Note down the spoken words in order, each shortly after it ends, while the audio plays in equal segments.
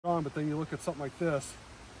drawn, but then you look at something like this.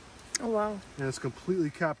 Oh, wow. And it's completely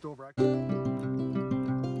capped over.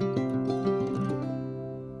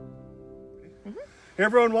 Hey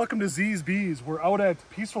everyone, welcome to Z's Bees. We're out at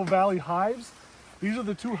Peaceful Valley Hives. These are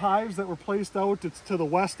the two hives that were placed out. It's to the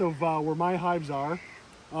west of where my hives are.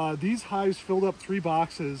 These hives filled up 3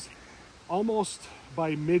 boxes almost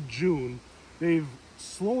by mid-June. They've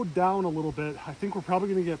slowed down a little bit. I think we're probably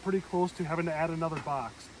going to get pretty close to having to add another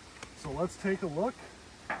box. So let's take a look.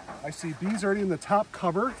 I see bees already in the top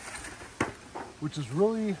cover, which is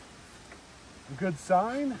really a good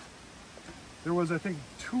sign. There was, I think,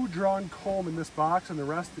 2 drawn comb in this box, and the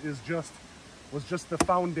rest was just the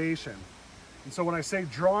foundation. And so when I say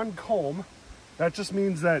drawn comb, that just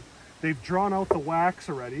means that they've drawn out the wax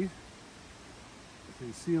already. So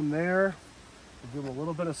you see them there. Give them a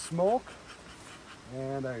little bit of smoke,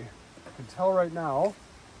 and I can tell right now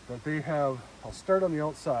that they have, I'll start on the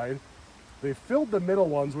outside. They filled the middle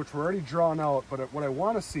ones, which were already drawn out, but what I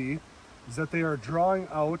want to see is that they are drawing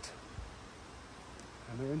out,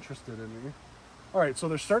 and they're interested in me. All right, so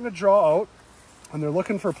they're starting to draw out, and they're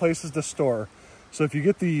looking for places to store. So if you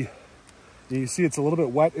get you see it's a little bit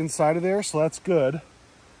wet inside of there, so that's good.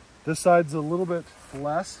 This side's a little bit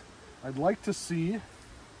less. I'd like to see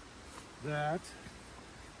that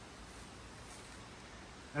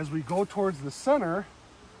as we go towards the center,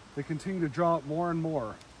 they continue to draw out more and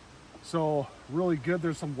more. So really good.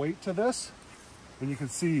 There's some weight to this, and you can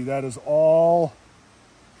see that is all,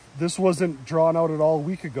 this wasn't drawn out at all a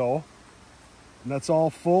week ago, and that's all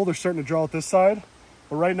full. They're starting to draw out this side,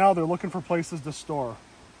 but right now they're looking for places to store.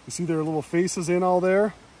 You see their little faces in all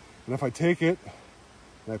there, and if I take it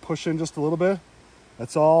and I push in just a little bit,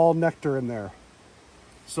 that's all nectar in there.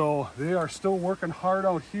 So they are still working hard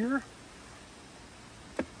out here.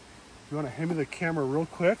 If you want to hand me the camera real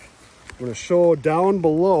quick, I'm going to show down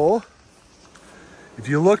below. If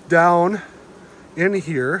you look down in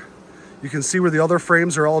here, you can see where the other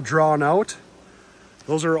frames are all drawn out.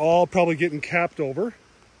 Those are all probably getting capped over.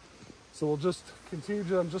 So we'll just continue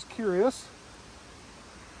to, I'm just curious.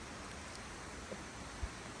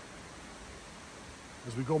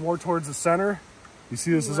 As we go more towards the center, you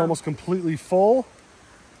see this is almost completely full.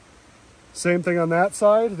 Same thing on that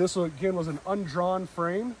side. This again was an undrawn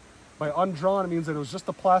frame. By undrawn, it means that it was just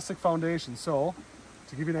a plastic foundation. So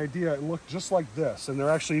to give you an idea, it looked just like this, and they're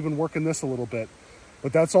actually even working this a little bit.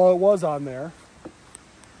 But that's all it was on there.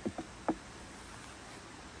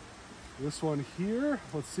 This one here,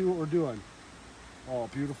 let's see what we're doing. Oh,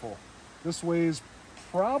 beautiful. This weighs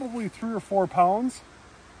probably 3 or 4 pounds.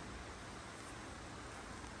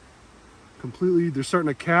 Completely, they're starting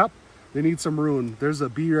to cap. They need some room. There's a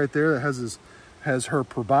bee right there that has her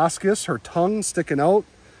proboscis, her tongue sticking out,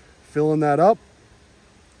 filling that up.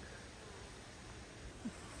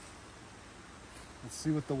 Let's see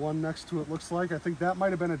what the one next to it looks like. I think that might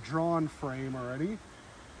have been a drawn frame already.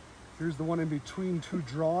 Here's the one in between 2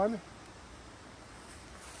 drawn.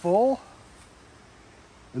 Full.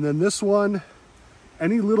 And then this one,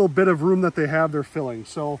 any little bit of room that they have, they're filling.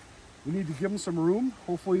 So we need to give them some room.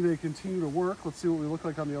 Hopefully they continue to work. Let's see what we look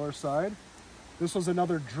like on the other side. This was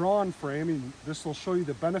another drawn frame, and this will show you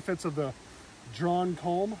the benefits of the drawn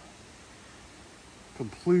comb.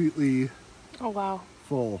 Completely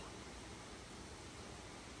full.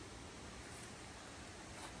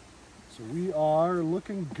 So we are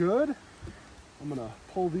looking good. I'm gonna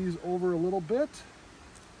pull these over a little bit.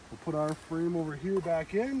 We'll put our frame over here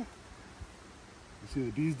back in. You see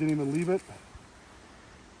the bees didn't even leave it.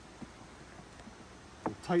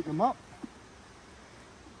 We'll tighten them up.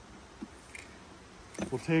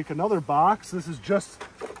 We'll take another box. This is just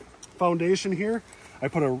foundation here. I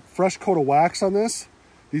put a fresh coat of wax on this.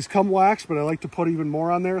 These come waxed, but I like to put even more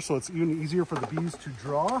on there so it's even easier for the bees to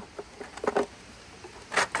draw.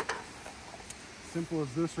 Simple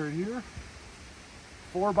as this right here.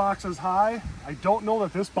 4 boxes high. I don't know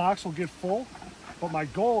that this box will get full, but my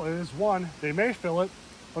goal is, one, they may fill it,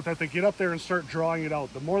 but that they get up there and start drawing it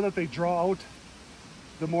out. The more that they draw out,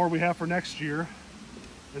 the more we have for next year,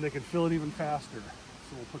 and they can fill it even faster.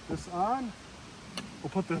 So we'll put this on, we'll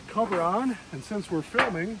put the cover on, and since we're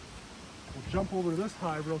filming, we'll jump over to this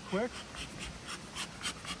hive real quick.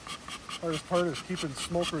 Hardest part is keeping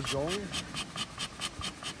smokers going.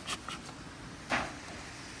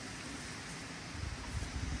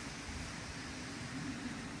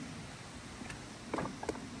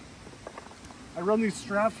 I run these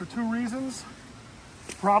straps for 2 reasons.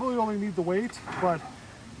 Probably only need the weight, but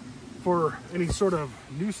for any sort of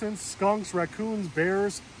nuisance, skunks, raccoons,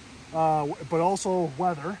 bears, but also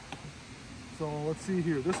weather. So let's see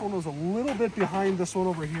here. This one was a little bit behind this one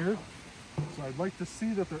over here. So I'd like to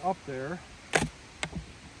see that they're up there.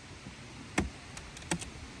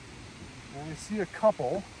 I see a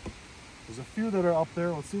couple. There's a few that are up there.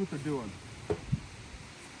 Let's see what they're doing. And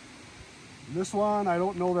this one, I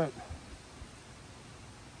don't know that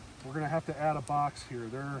we're gonna have to add a box here.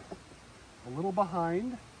 They're a little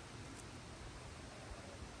behind.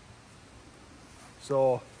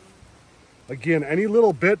 So again, any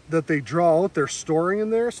little bit that they draw out, they're storing in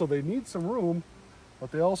there, so they need some room,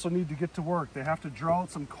 but they also need to get to work. They have to draw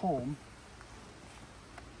out some comb.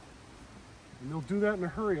 And they'll do that in a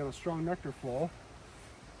hurry on a strong nectar flow.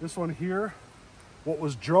 This one here, what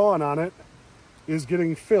was drawn on it is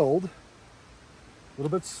getting filled. A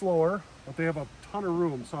little bit slower, but they have a ton of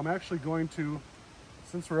room. So I'm actually going to,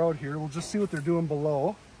 since we're out here, we'll just see what they're doing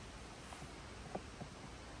below.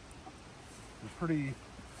 They're pretty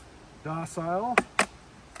docile.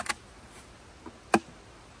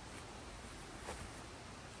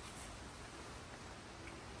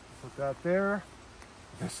 Put that there.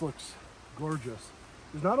 This looks gorgeous.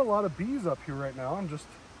 There's not a lot of bees up here right now. I'm just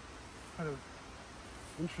kind of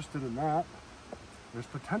interested in that. There's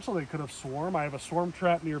potential they could have swarm. I have a swarm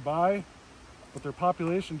trap nearby, but their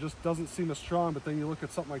population just doesn't seem as strong. But then you look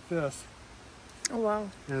at something like this. Oh, wow.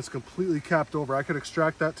 And it's completely capped over. I could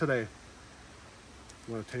extract that today.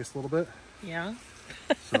 You want to taste a little bit? Yeah.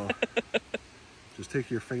 So just take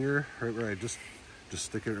your finger, right, just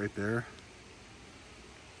stick it right there.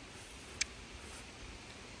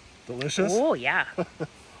 Delicious? Oh, yeah.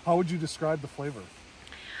 How would you describe the flavor?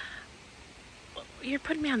 You're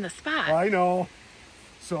putting me on the spot. I know.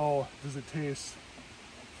 So does it taste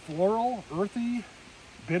floral, earthy,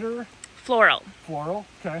 bitter? Floral. Floral,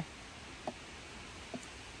 okay.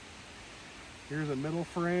 Here's a middle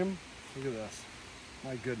frame. Look at this.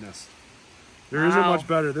 My goodness. There isn't much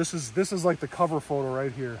better. This is like the cover photo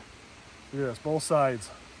right here. Look at this, both sides.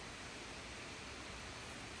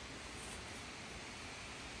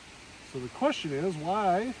 So the question is,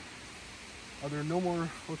 why are there no more?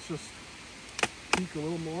 Let's just peek a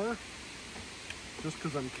little more, just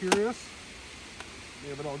because I'm curious. They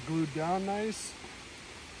have it all glued down nice.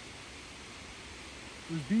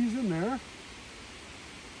 There's bees in there.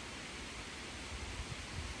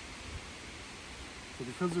 So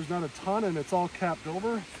because there's not a ton and it's all capped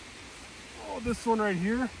over, oh, this one right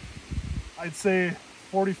here, I'd say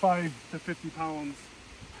 45 to 50 pounds,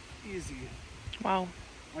 easy. Wow.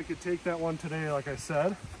 I could take that one today, like I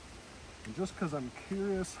said. And just because I'm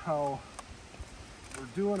curious how we're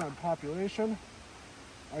doing on population,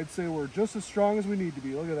 I'd say we're just as strong as we need to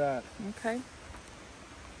be. Look at that. Okay.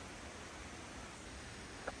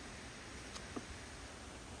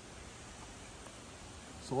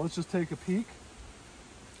 So let's just take a peek.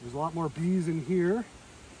 There's a lot more bees in here.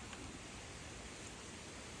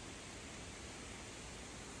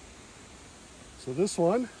 So this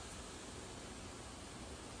one,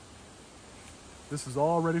 this is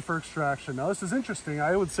all ready for extraction. Now this is interesting.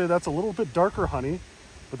 I would say that's a little bit darker honey,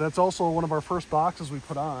 but that's also one of our first boxes we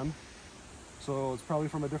put on. So it's probably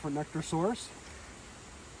from a different nectar source.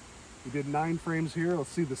 We did 9 frames here. Let's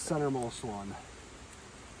see the centermost one.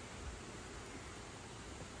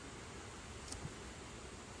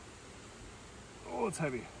 Oh, it's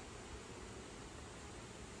heavy.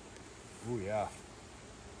 Oh yeah.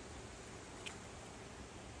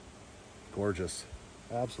 Gorgeous.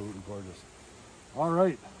 Absolutely gorgeous. All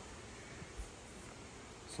right.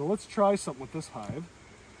 So let's try something with this hive.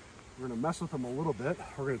 We're gonna mess with them a little bit.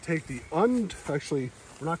 We're gonna take the actually,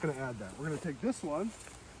 we're not gonna add that. We're gonna take this one,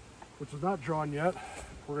 which is not drawn yet.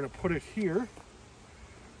 We're gonna put it here.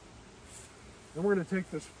 Then we're gonna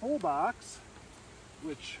take this full box,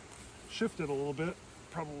 which shifted a little bit.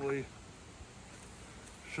 Probably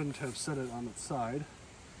shouldn't have set it on its side.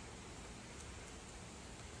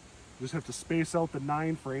 Just have to space out the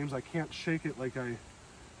 9 frames. I can't shake it like I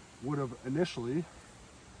would have initially.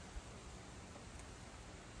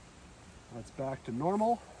 That's back to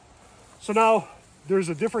normal. So now there's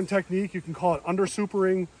a different technique. You can call it under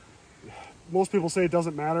supering. Most people say it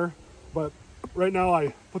doesn't matter, but right now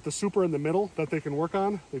I put the super in the middle that they can work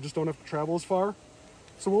on. They just don't have to travel as far.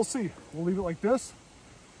 So we'll see. We'll leave it like this.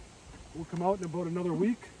 We'll come out in about another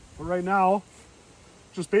week. But right now,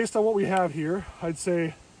 just based on what we have here, I'd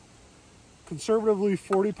say conservatively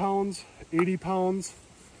 40 pounds, 80 pounds,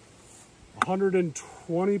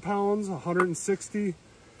 120 pounds, 160,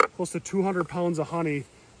 close to 200 pounds of honey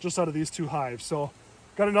just out of these 2 hives. So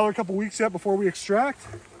got another couple weeks yet before we extract.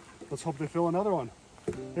 Let's hope they fill another one.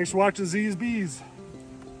 Thanks for watching Z's Bees.